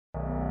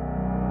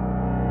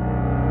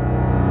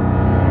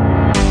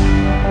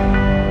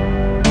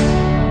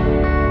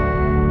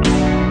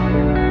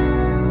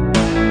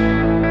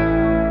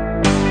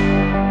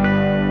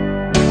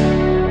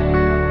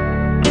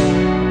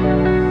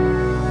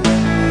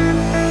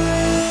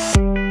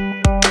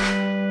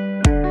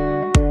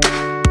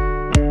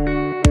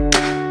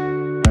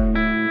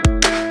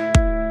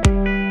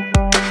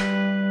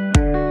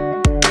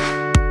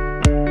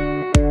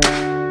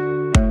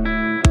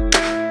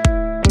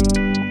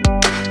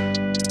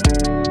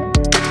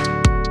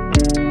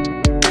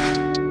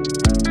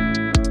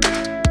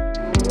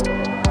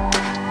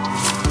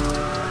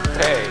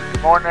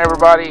Morning,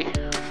 everybody.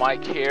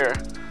 Mike here.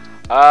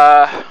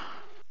 I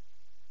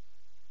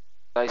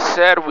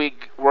said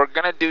we're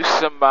gonna do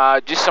some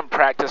just some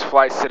practice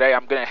flights today.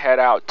 I'm gonna head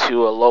out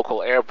to a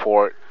local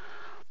airport,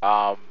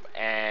 and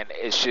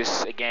it's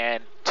just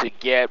again to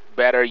get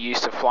better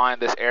used to flying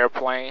this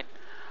airplane,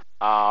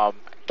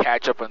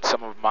 catch up on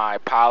some of my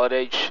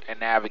pilotage and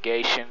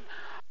navigation.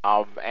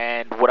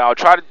 And what I'll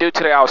try to do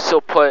today, I'll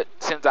still put,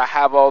 since I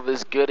have all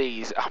these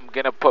goodies, I'm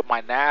gonna put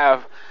my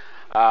nav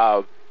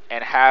uh,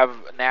 and have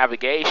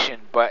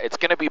navigation, but it's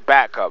going to be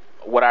backup.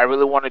 What I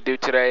really want to do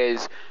today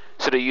is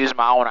sort of use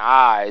my own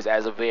eyes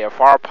as a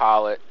VFR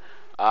pilot,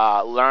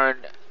 learn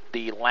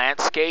the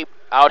landscape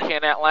out here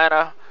in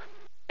Atlanta,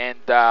 and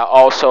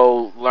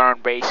also learn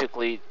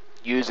basically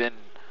using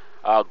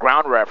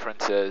ground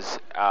references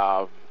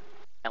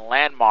and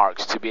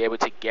landmarks to be able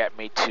to get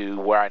me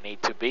to where I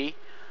need to be.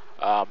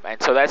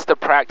 And so that's the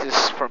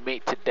practice for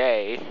me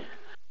today.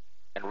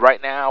 And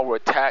right now we're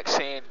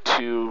taxiing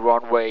to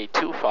runway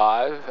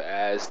 25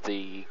 as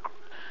the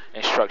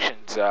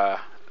instructions,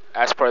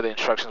 as per the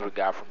instructions we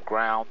got from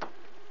ground.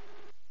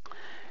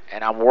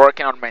 And I'm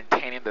working on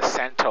maintaining the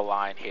center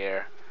line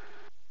here,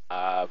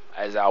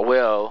 as I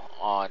will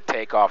on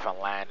takeoff and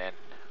landing.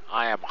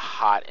 I am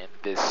hot in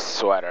this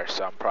sweater,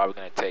 so I'm probably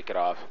going to take it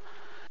off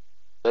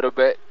a little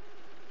bit.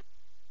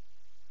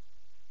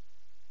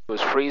 It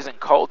was freezing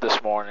cold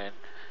this morning,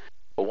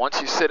 but once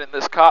you sit in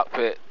this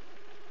cockpit,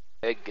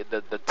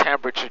 the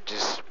temperature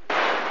just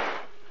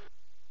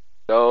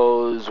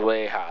goes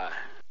way high.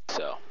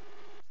 So,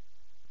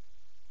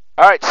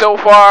 all right, so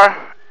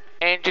far,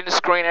 engine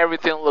screen,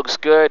 everything looks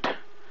good.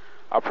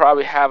 I'll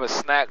probably have a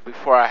snack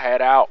before I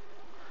head out,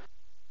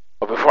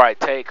 or before I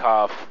take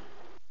off.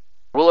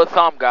 Rule of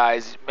thumb,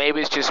 guys, maybe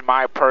it's just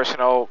my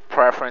personal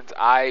preference.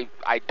 I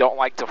don't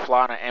like to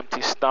fly on an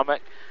empty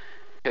stomach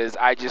because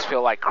I just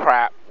feel like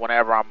crap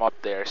whenever I'm up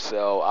there.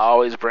 So I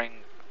always bring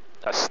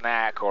a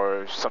snack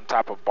or some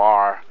type of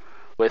bar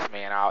with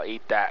me, and I'll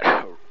eat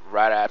that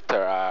right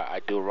after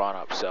I do run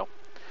up. So,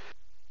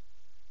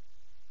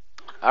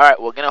 all right,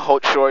 we're gonna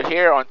hold short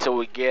here until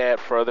we get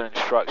further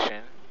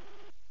instruction.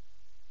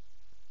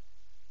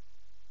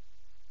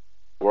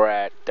 We're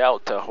at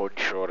Delta, holding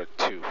short at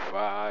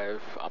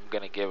 25. I'm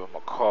gonna give him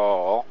a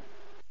call.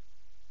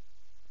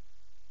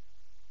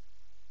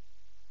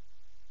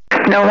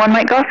 No, 1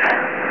 Mike Golf.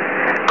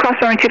 Cross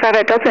runway 25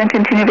 at Delta and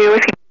continue via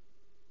whiskey.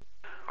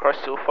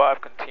 Cross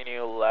 25,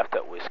 continue left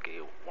at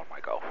whiskey, 1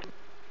 Mike Golf.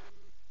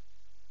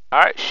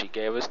 Alright, she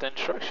gave us the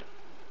instruction.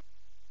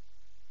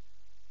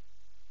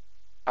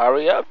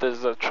 Hurry up,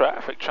 there's a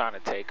traffic trying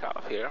to take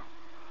off here.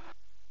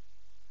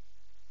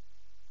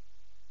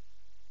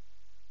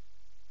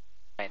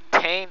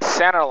 Maintain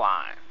center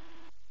line.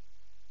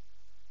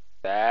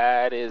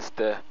 That is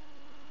the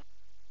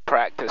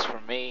practice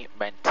for me.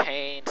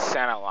 Maintain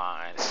center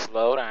line.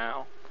 Slow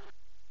down.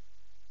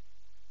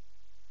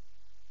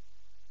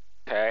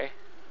 Okay.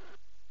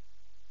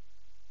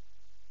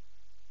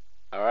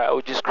 Alright,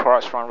 we just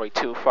crossed runway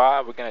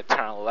 25. We're going to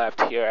turn left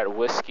here at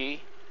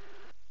whiskey.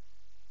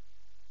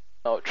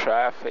 No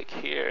traffic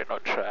here, no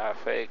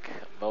traffic.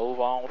 Move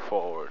on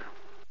forward.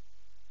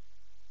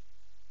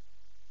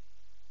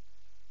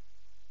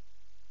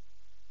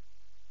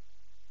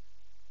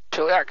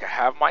 Actually, I could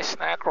have my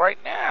snack right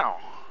now.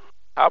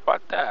 How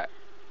about that?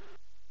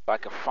 If I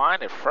can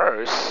find it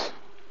first.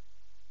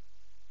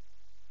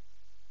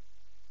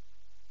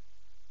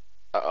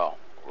 Uh-oh,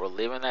 we're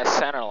leaving that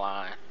center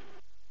line.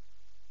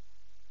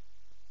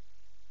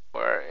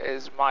 Where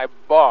is my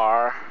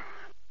bar?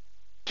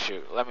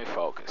 Shoot, let me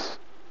focus.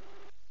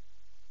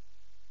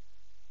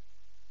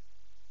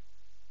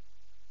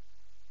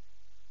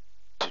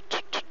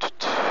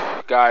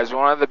 Guys,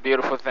 one of the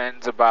beautiful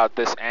things about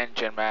this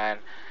engine, man,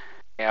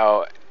 you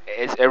know,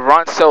 it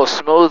runs so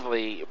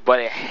smoothly, but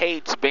it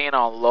hates being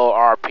on low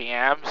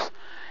RPMs.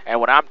 And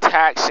when I'm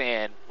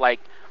taxiing, like,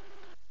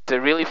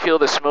 to really feel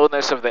the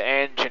smoothness of the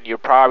engine, you're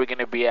probably going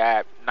to be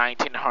at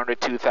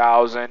 1900,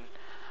 2000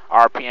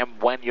 RPM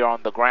when you're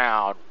on the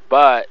ground.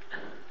 But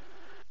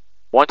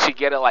once you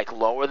get it like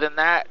lower than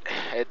that,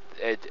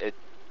 it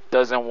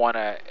doesn't want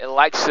to. It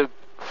likes to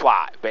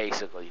fly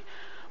basically.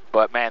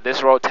 But man,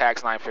 this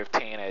Rotax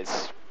 915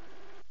 is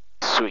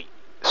sweet,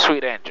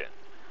 sweet engine.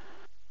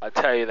 I'll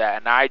tell you that.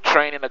 And I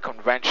train in a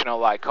conventional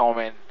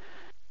Lycoming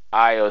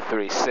IO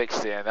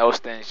 360, and those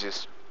things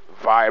just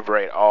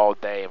vibrate all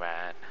day,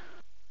 man.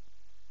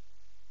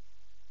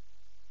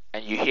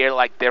 And you hear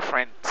like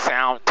different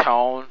sound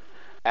tone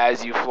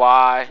as you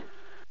fly.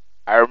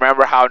 I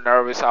remember how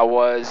nervous I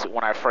was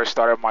when I first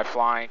started my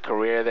flying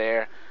career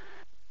there.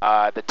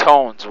 The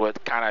tones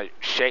would kind of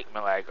shake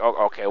me like,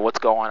 oh, okay, what's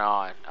going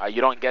on?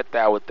 You don't get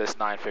that with this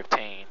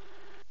 915.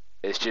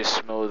 It's just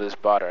smooth as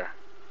butter.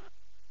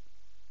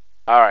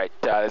 Alright,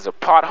 there's a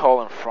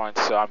pothole in front,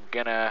 so I'm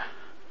gonna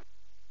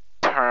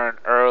turn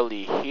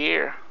early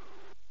here.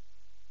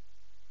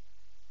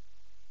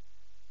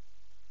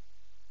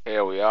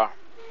 Here we are.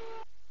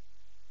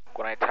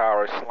 Gwinnett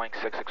Tower, Sling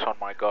 661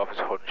 Mike Golf is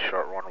holding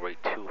short runway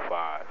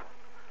 25.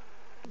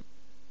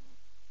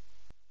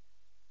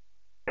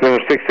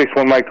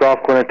 661 Mike Golf,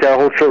 going to tower,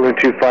 hold short, wind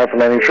 25 for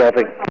landing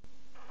traffic.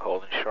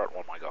 Holding short,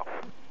 1 Mike Golf.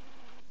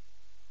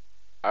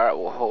 Alright,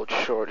 we'll hold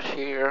short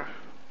here.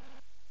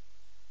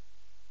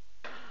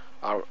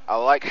 I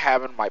like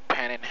having my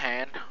pen in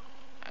hand,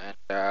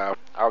 and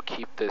I'll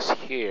keep this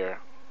here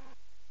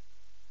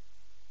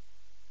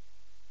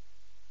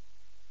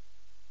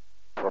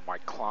for my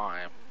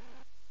climb.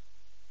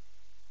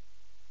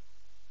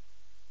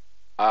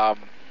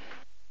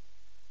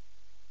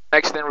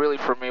 Next thing really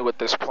for me with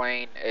this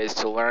plane is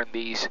to learn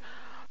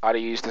how to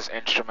use this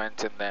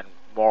instrument, and then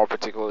more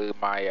particularly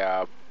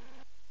my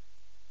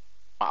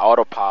my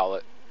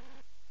autopilot.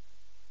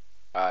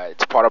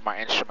 It's part of my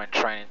instrument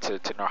training to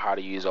know how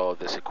to use all of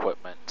this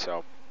equipment.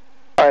 So.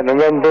 All right,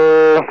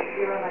 November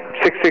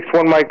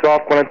 661 Mike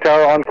Golf, going to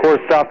tower on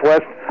course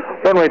southwest,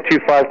 runway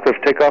 25, clear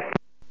for takeoff.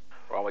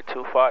 Runway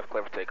 25,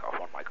 clear for takeoff,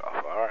 1 Mike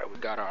Golf. All right, we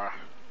got our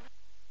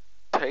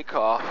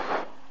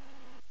takeoff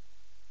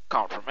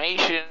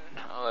confirmation.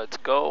 Let's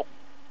go.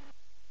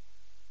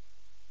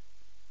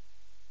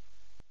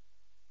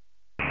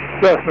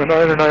 Cessna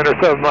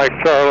 997 Mike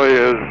Charlie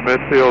is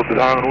midfield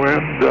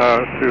downwind,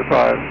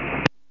 25.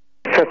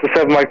 Cessna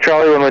 7 Mike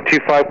Charlie, runway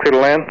 25, clear to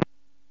land.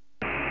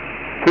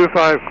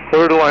 25,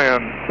 clear to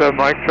land, 7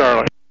 Mike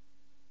Charlie.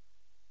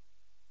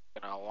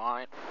 Gonna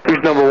align. Who's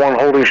number 1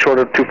 holding short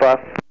of 25?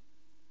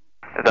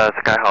 That's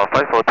Skyhawk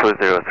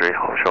 54203,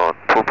 hold short,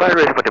 25,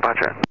 ready for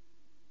departure.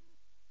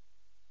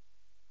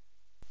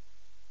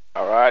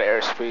 Alright,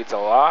 airspeed's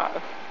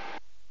alive.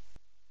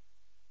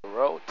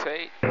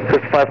 Rotate.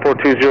 Cessna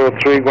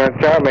 54203, going to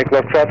tower, make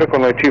left traffic,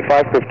 runway 25,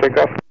 clear for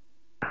takeoff.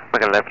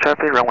 Make a left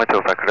traffic, runway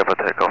 25, clear for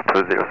takeoff,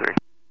 203.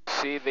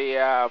 See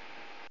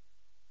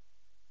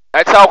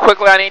that's how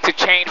quickly I need to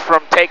change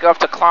from takeoff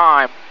to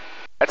climb.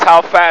 That's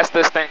how fast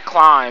this thing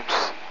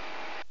climbs.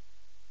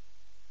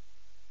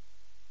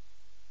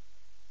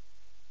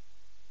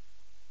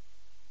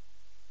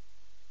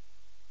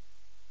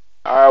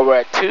 Alright, we're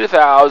at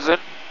 2,000.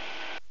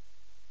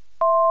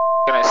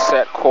 Gonna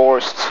set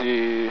course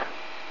to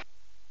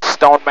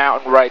Stone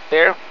Mountain right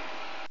there,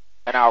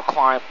 and I'll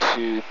climb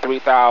to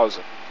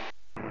 3,000.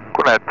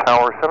 Go ahead,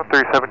 tower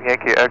 737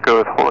 Yankee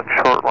Echo is holding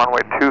short,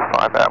 runway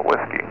 25 at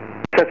Whiskey.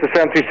 Cessna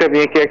 737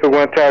 Yankee Echo,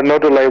 going to tower, no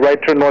delay, right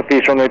turn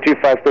northeast, runway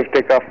 25, clear for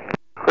takeoff.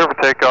 Clear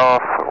for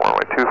takeoff,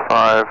 runway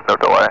 25, no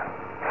delay,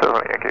 7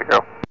 Yankee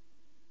Echo.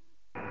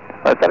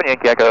 7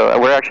 Yankee Echo,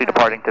 we're actually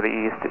departing to the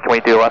east. Can we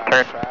do a left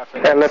turn?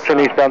 And left turn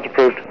eastbound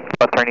approved.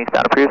 Left turn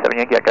eastbound approved, 7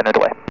 Yankee Echo, no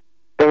delay.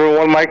 Number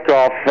 1 Mike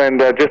Golf, and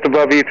just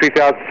above you,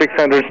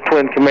 3,600's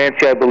twin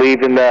Comanche, I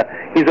believe, and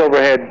he's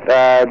overhead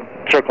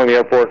circling the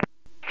airport.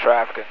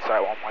 Traffic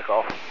inside, 1 Mike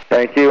Golf.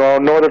 Thank you.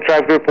 Northern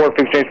traffic report,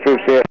 please change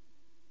proofs here.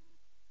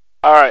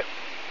 Alright.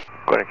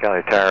 Gwinnett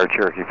County Tower,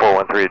 Cherokee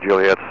 413 at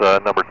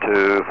Juliet's number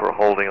 2 for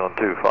holding on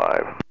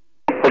 25.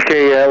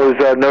 Okay, was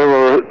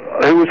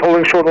who was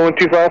holding short on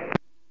 125?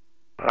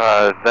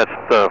 That's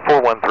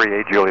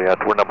 4138 Juliet,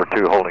 we're number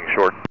 2 holding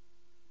short.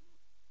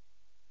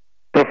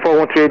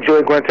 4138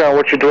 Juliet, Gwinnett Tower,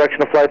 what's your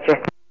direction of flight,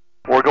 sir?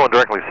 We're going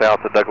directly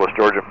south to Douglas,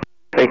 Georgia.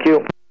 Thank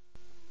you.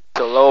 It's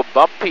a little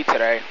bumpy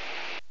today,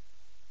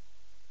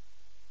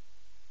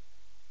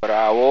 but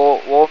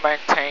we'll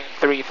maintain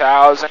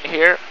 3,000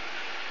 here.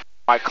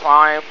 My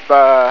climb,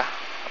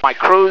 my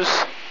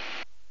cruise.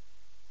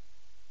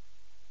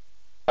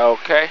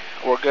 Okay,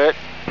 we're good.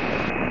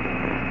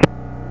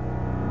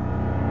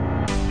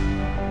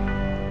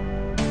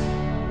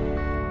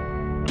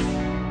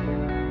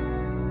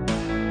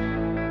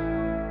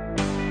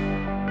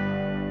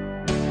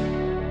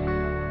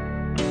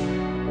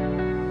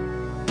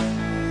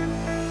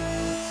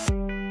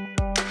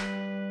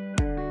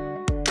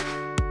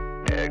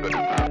 Yeah, go to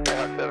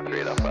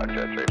 738 off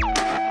Foxtrot 3.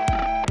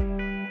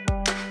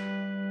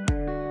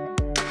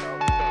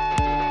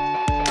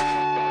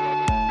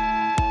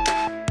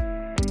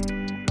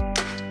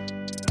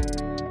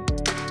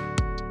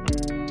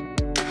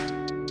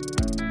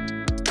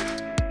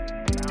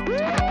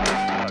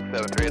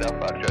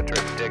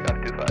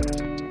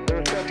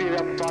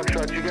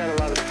 Foxtrot, you got a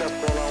lot of stuff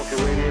going on with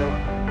your radio.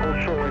 Hold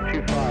short wind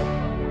 25.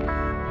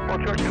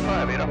 Hold short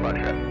 25, 8 off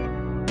Foxtrot.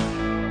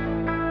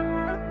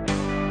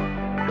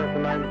 Set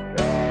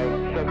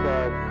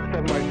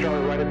 7 Mike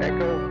Charlie right at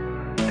Echo.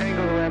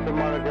 Tango to ramp and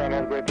monitor ground,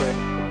 have a great day.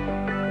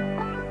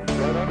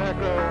 Right on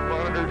Echo,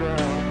 monitor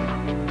down.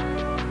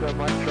 7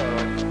 Mike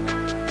Charlie.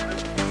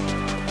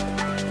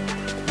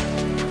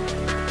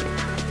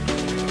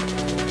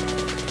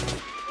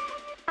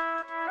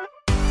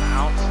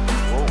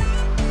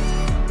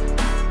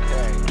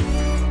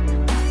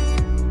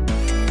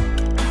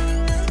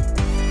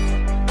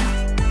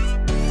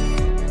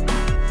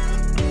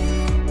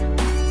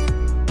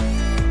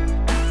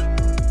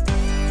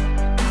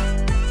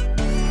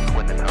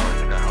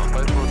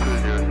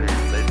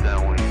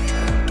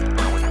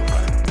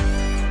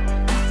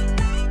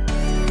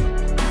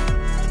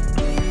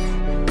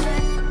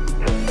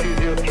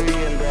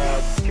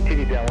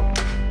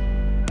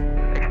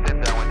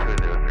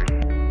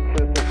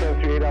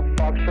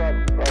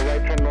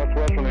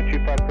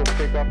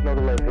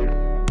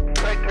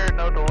 Right turn,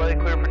 no delay,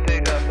 clear for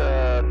takeoff,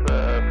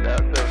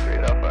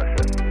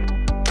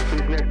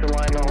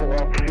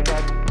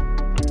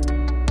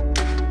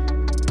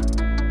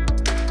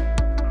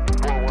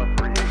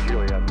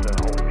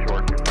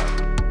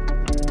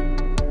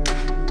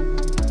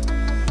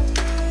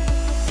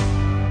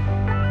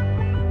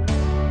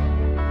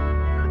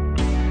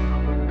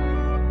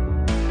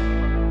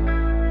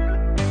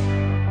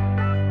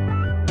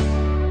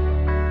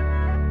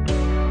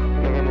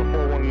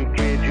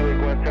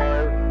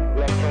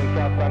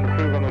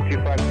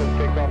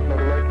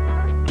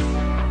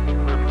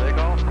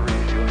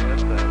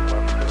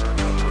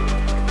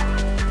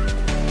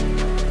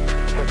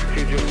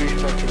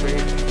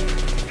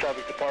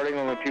 Traffic departing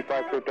on the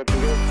 25 clear touch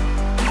and go.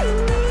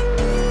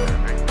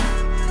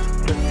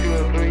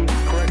 203,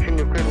 correction,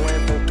 you're clear to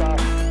land, full stop.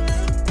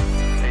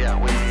 Yeah,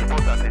 we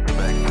both got taxi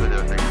back,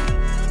 203.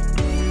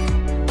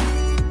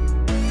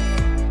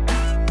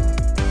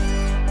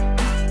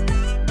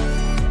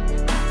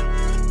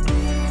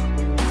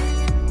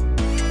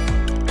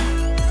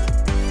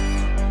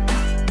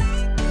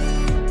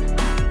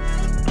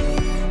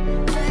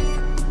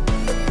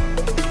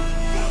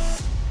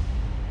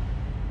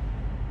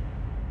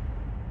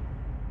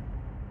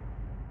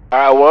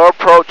 Alright, we're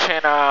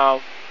approaching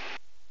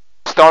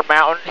Stone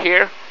Mountain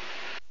here.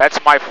 That's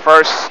my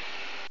first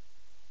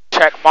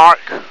check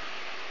mark,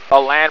 a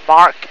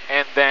landmark,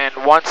 and then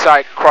once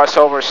I cross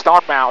over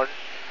Stone Mountain,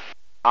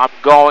 I'm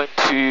going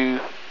to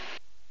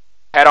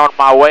head on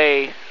my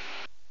way.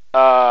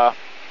 Coming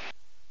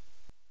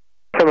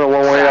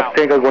 118 off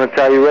Tango, going to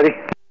tell you ready?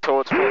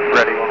 Towards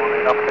Ready,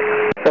 118 off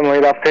Tango.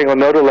 78 off Tango,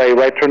 no delay,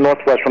 right turn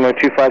northwest from the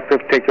 25 clear,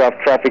 take off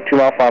traffic, 2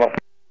 mile final.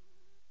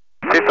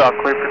 Takeoff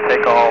clear for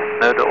takeoff,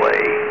 no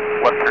delay,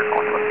 left turn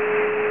northwest.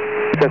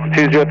 That's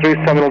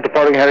 203, terminal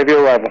departing ahead of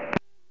your arrival.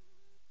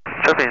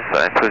 Surfing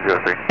inside,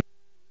 203.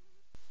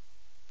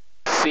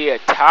 see a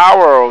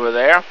tower over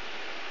there.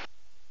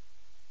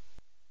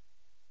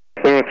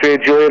 3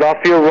 Juliet,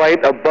 off to your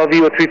right, above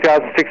you at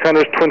 3,600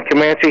 is Twin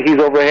Comanche. He's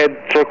overhead,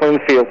 circling the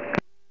field.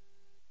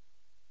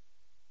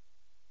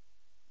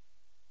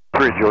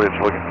 3 Juliet's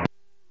looking.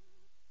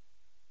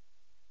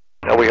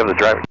 Oh, we have the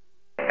driver.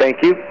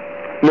 Thank you.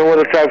 No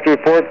other traffic to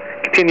report.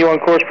 Continue on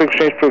course for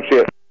exchange proofs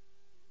yet.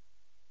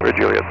 3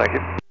 Juliet, thank you.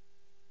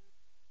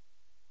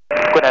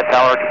 Quinnet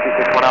Tower,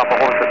 261 Alpha,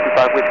 holding for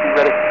 25 Whiskey,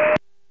 ready?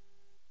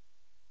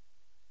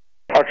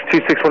 Archer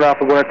 261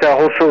 Alpha, going to tell,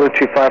 hold short of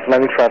 25 for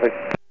landing traffic.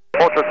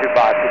 Hold short 25,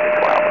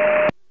 261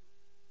 Alpha.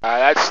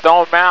 That's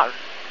Stone Mountain.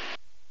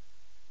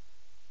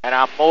 And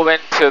I'm moving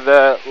to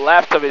the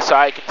left of it so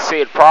I can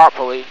see it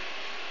properly.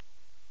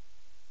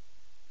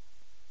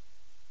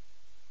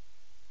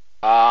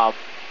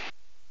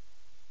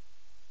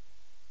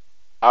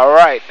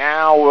 Alright,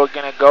 now we're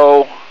going to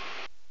go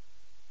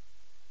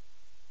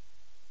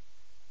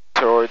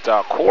towards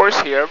our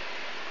course here.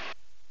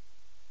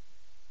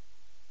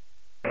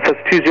 That's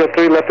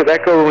 203, left at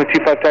Echo, runway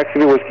 25 taxi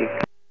to Whiskey.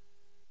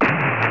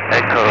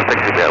 Echo,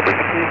 taxi to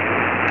Whiskey.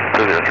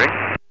 203.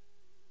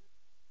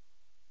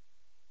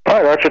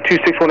 Alright, Archer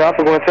 261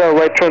 Alpha, going to tell,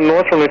 right turn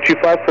north, runway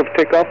 25, clear for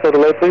takeoff, no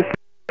delay please.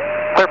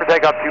 Clear for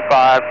takeoff,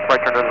 25,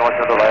 right turn to the north,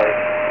 no delay,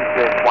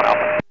 261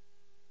 Alpha.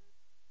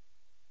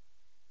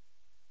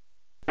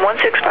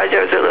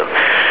 16500 Zulu.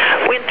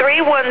 Wind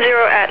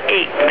 310 at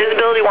 8,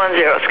 visibility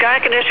 10, sky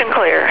condition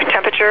clear,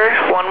 temperature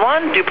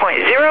 11, dew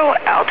point 0,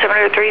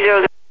 altimeter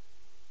 30.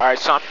 Alright,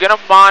 so I'm going to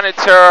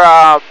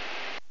monitor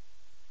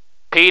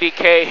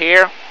PDK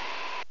here.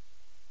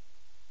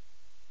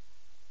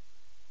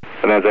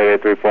 And that's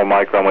 8834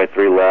 Mike, runway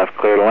 3 left,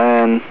 clear to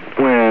land.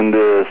 Wind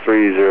is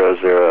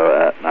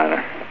 300 at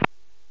 9er.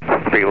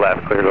 3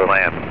 left, clear to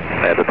land.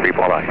 That's a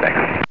 3-ball,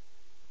 thanks.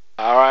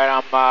 Alright,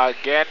 I'm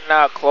getting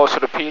closer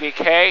to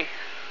PDK.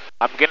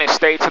 I'm going to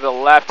stay to the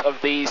left of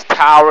these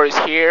towers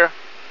here.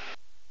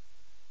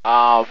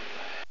 And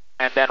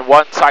then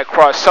once I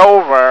cross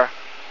over,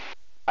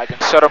 I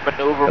can sort of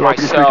maneuver Hello,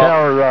 myself.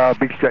 Tower,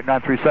 Beach Jet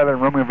 937,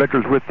 Romeo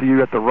Victor's with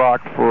you at the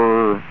Rock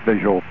for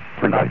visual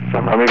for night.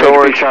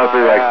 Towards actual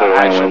flight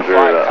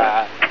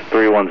path.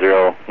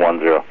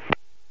 31010.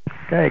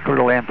 Okay, clear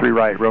to land 3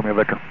 right, Romeo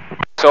Victor.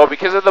 So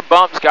because of the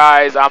bumps,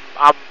 guys, I'm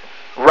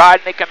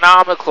riding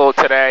economical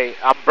today.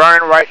 I'm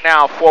burning right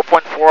now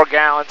 4.4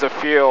 gallons of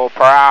fuel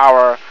per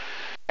hour,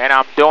 and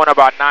I'm doing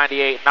about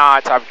 98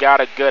 knots. I've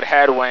got a good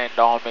headwind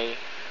on me.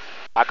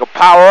 I could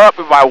power up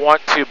if I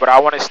want to, but I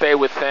want to stay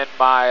within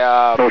my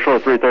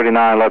short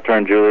 339, left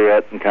turn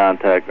Juliet and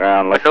contact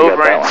ground.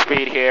 maneuvering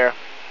speed here.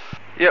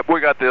 Yep, we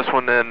got this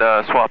one, then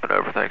swapping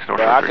over, thanks.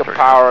 Yeah, I can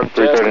power up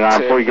just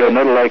 339, before you go,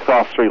 no delay,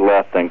 cross 3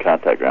 left, then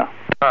contact ground.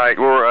 Alright,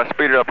 we're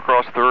speeding up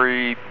across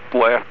 3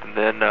 left, and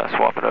then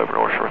swapping over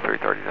North Shore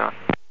 339.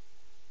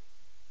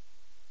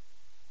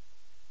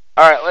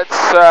 Alright, let's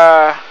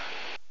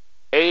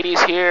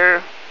 80s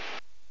here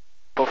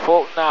for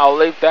Fulton. I'll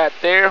leave that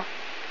there.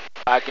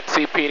 I can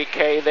see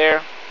PDK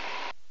there.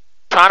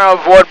 Trying to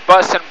avoid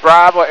busting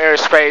Bravo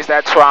airspace,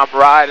 that's why I'm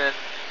riding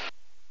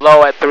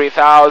low at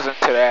 3,000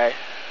 today.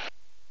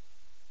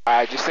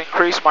 I just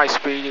increased my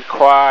speed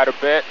quite a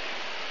bit.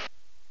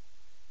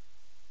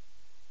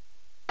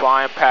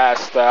 Flying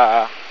past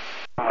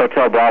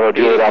Hotel Bravo,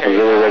 Juliet Alpha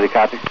Zulu, ready to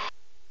copy.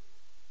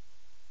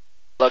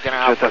 Looking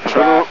out for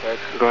traffic.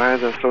 Go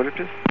ahead and slowly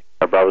please.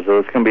 Bravo Zulu,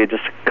 it's going to be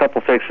just a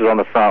couple fixes on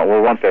the front.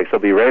 Well, one fix, it'll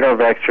be radar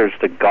vectors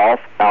to Golf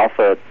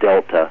Alpha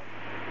Delta,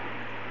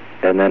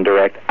 and then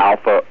direct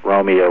Alpha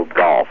Romeo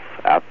Golf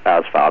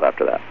as filed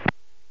after that.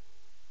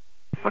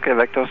 Okay,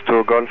 vectors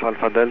to Golf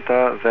Alpha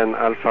Delta, then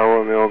Alpha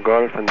Romeo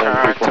Golf, and then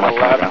turn to the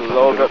left a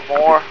little bit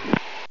more.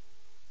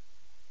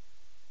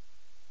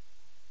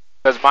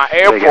 Because my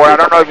airport, I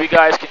don't know if you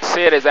guys can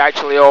see it, is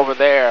actually over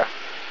there.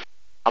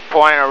 I'm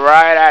pointing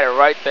right at it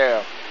right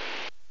there.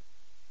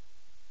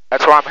 That's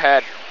where I'm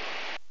heading.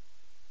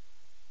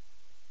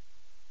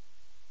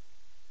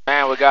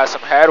 Man, we got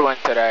some headwind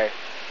today.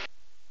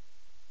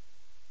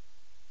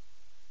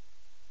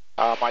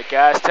 My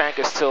gas tank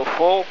is still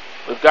full.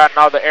 We've got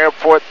another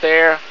airport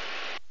there.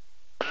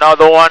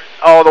 Another one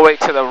all the way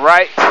to the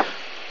right.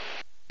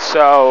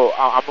 So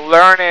I'm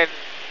learning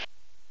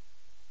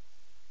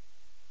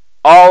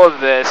all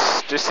of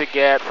this just to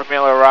get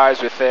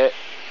familiarized with it.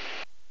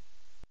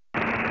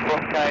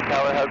 Fulton County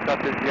Tower, heads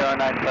up to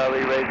 09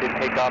 Charlie, ready to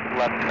take off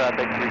left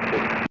traffic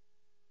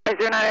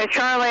 32. 09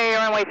 Charlie,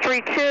 runway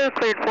 32,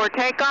 cleared for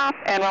takeoff,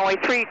 and runway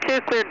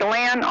 32 cleared to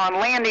land. On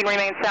landing,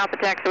 remain south of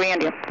taxiway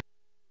India.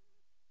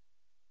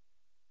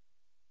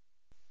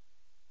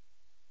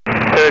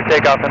 Clear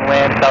takeoff and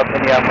land, South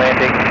India on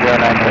landing,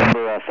 09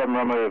 For 7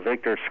 Romeo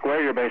Victor,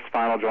 square your base to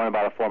final, join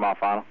about a 4-mile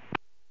final.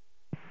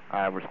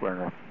 We're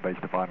squaring our base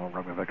to final,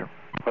 Romeo Victor.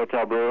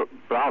 Hotel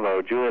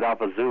Bravo, Juliet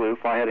Alpha Zulu,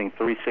 fly heading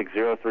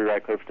 360, 3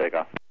 right, clear for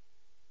takeoff.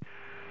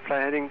 Fly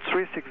heading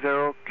 360,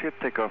 clear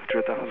takeoff,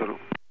 Juliet Alpha Zulu.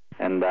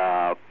 And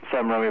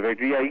 7 Romeo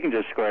Victor, yeah, you can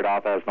just square it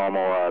off as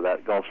normal.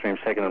 That Gulfstream's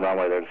taking the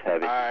runway, they're just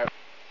heavy. Alright.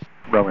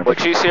 Romeo What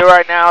Victor. you see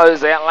right now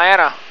is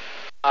Atlanta.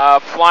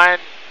 Flying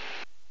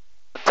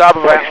on top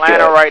of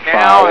Atlanta right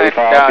now,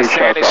 and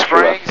Sandy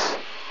Springs.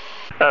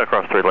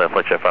 Across 3 left,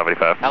 let's check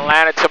 585.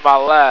 Atlanta to my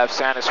left,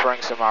 Sandy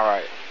Springs to my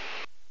right.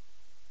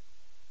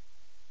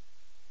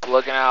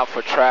 Looking out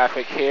for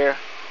traffic here.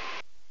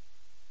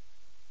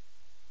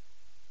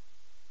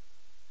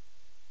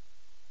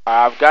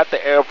 I've got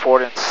the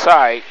airport in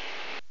sight.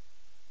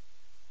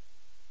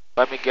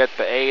 Let me get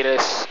the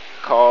ATIS,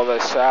 call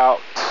this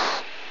out.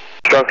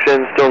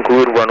 Instructions to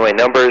include runway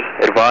numbers.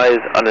 Advise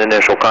on the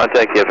initial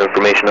contact, you have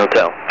information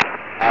hotel.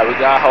 We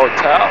got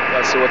hotel.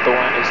 Let's see what the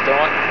wind is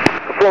doing.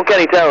 Fulton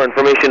County Tower,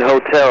 information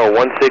hotel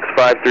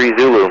 1653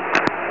 Zulu.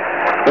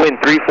 Wind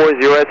 340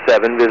 at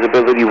 7,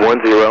 visibility 10.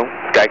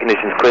 Sky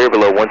conditions clear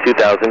below 12,000.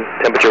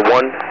 Temperature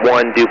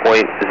 11, dew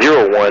point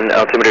 01,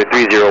 altimeter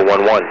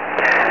 3011.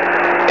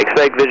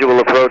 Expect visual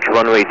approach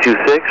runway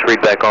 26.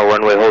 Read back all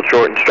runway hold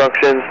short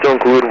instructions to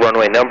include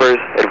runway numbers.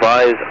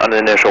 Advise on the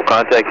initial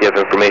contact, you have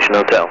information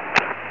hotel.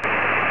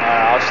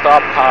 I'll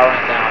stop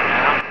powering down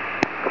now.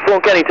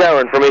 Fulton County Tower,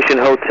 information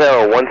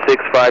hotel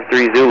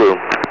 1653 Zulu.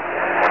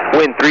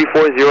 Wind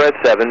 340 at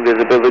 7,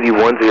 visibility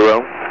 10.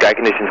 Sky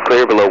conditions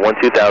clear below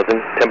 12,000.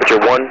 Temperature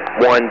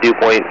 11, dew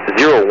point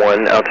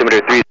 01,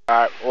 altimeter 3.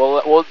 Alright,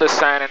 we'll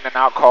descend and then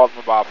I'll call them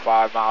about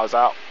 5 miles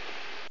out.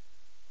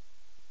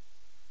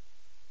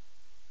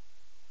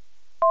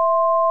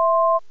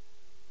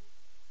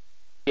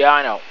 Yeah,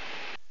 I know.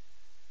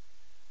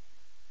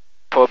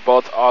 Put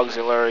both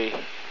auxiliary,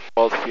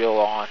 both fuel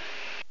on.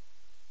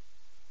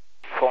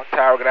 Fulton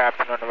Tower, good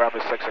afternoon, November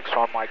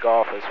 661, my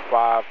Golf is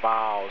 5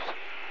 miles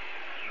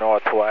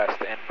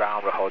northwest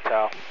inbound to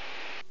hotel.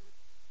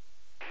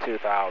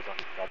 2,000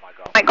 on my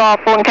Golf. My Golf,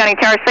 Fulton County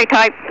Tower, stay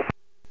tight.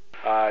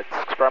 It's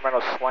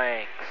experimental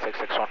slaying,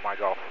 661 my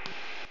Golf.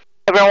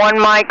 Everyone,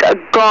 Mike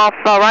Golf,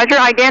 Roger,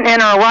 ident,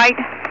 enter right,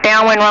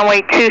 downwind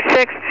runway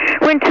 26,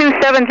 wind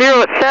 270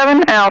 at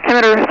 7,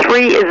 altimeter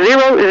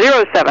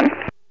 3007.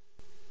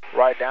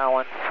 Right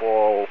downwind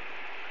for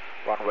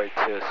runway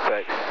 26,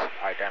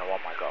 ident 1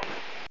 my Golf.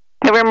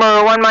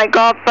 November 1 Mike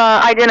Golf,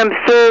 ident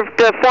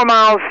observed 4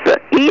 miles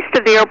east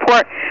of the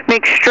airport,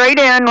 make straight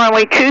in,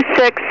 runway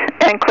 26,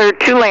 and cleared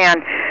to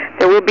land.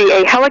 There will be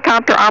a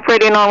helicopter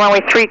operating on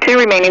runway 32,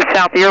 remaining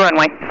south of your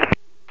runway.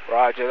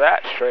 Roger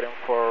that, straight in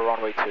for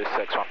runway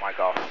 26 on my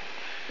Golf.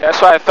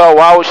 That's why I thought,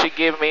 why would she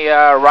give me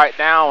right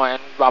now,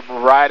 and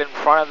I'm right in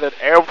front of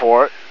the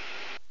airport.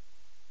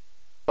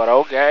 But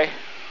okay.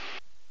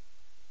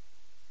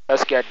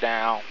 Let's get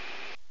down.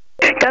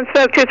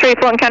 Gunsmoke 23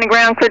 Fulton County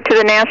ground cleared to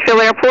the Nashville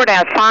Airport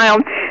as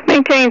filed.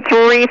 Maintain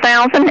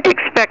 3,000.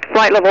 Expect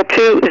flight level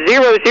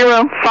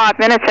 200, 5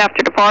 minutes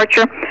after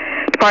departure.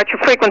 Departure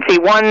frequency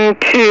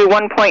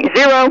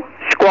 121.0,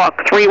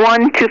 squawk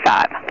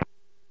 3125.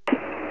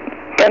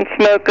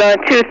 Gunsmoke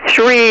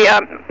 23,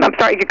 I'm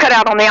sorry, you cut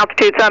out on the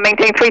altitude, so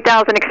maintain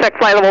 3,000. Expect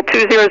flight level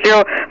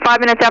 200, 5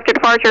 minutes after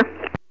departure.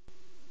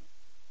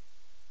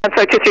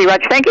 Gunsmoke 23,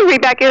 Roger. Thank you.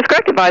 Read back is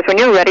correct. Advise when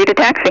you're ready to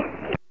taxi.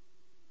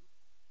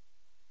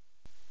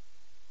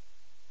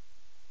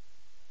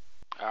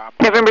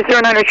 November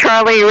 09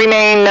 Charlie,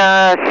 remain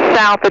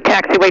south of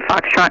taxiway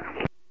Foxtrot.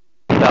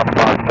 South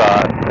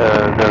Foxtrot,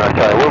 09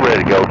 Charlie, we're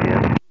ready to go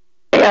again.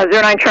 Yeah,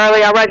 09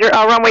 Charlie, Roger,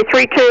 runway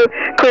 32,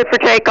 clear for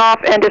takeoff,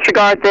 and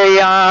disregard the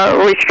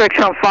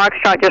restriction on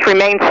Foxtrot. Just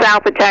remain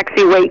south of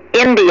taxiway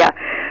India.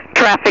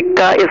 Traffic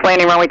is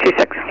landing runway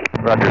 26.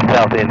 Roger,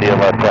 South India,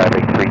 left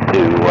traffic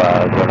 32,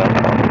 09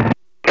 Charlie.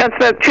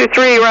 Gunsmoke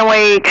 23,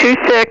 runway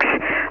 26,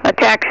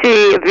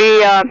 taxi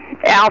via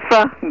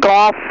Alpha,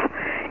 Golf,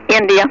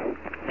 India.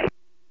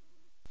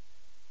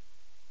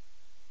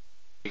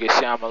 You can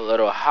see I'm a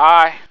little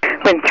high.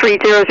 Wind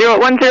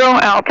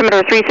 30010,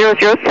 altimeter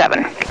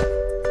 3007.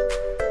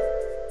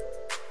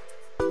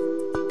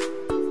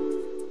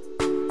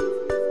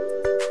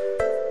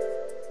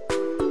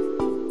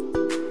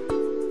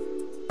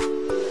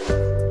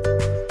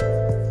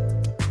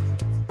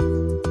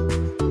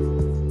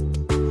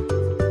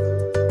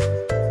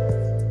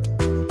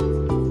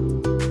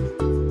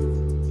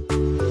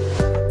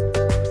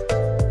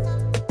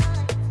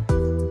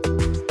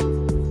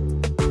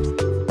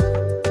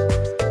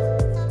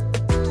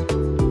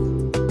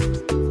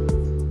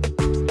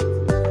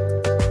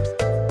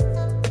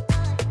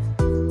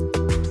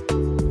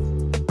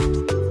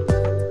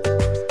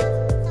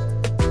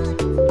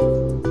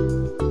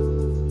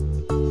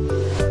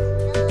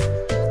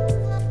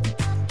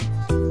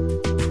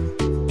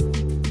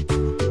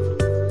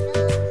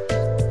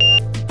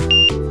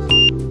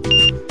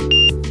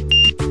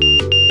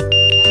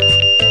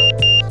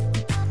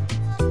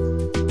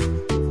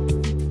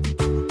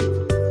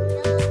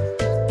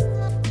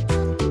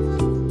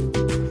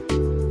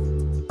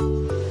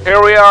 Here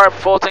we are at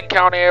Fulton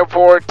County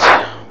Airport.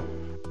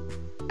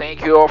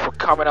 Thank you all for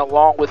coming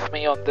along with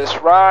me on this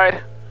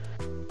ride.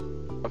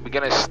 I'm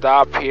gonna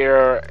stop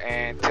here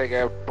and take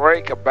a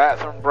break, a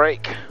bathroom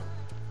break.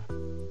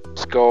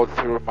 Let's go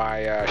through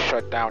my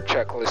shutdown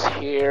checklist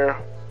here.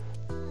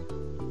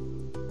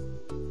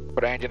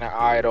 Put engine at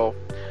idle.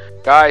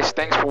 Guys,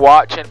 thanks for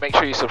watching. Make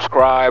sure you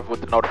subscribe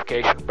with the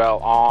notification bell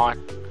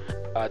on.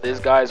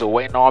 These guys are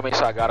waiting on me,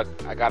 so I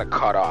gotta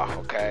cut off.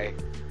 Okay.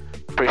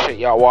 Appreciate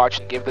y'all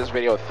watching. Give this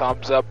video a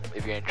thumbs up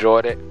if you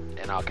enjoyed it,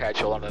 and I'll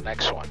catch you all on the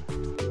next one.